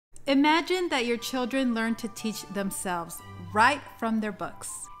Imagine that your children learn to teach themselves right from their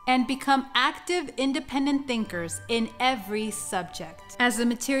books and become active, independent thinkers in every subject. As the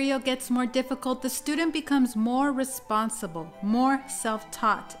material gets more difficult, the student becomes more responsible, more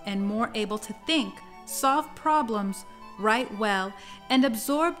self-taught, and more able to think, solve problems, write well, and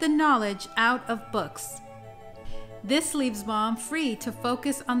absorb the knowledge out of books. This leaves mom free to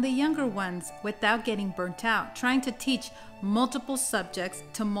focus on the younger ones without getting burnt out, trying to teach multiple subjects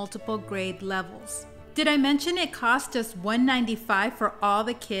to multiple grade levels. Did I mention it cost us $195 for all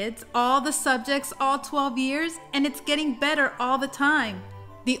the kids, all the subjects, all 12 years? And it's getting better all the time.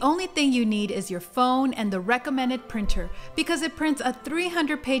 The only thing you need is your phone and the recommended printer, because it prints a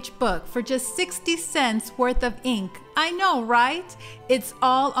 300-page book for just 60 cents worth of ink. I know, right? It's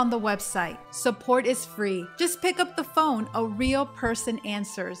all on the website. Support is free. Just pick up the phone. A real person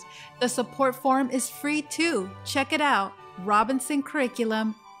answers. The support forum is free too. Check it out,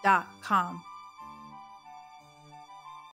 RobinsonCurriculum.com.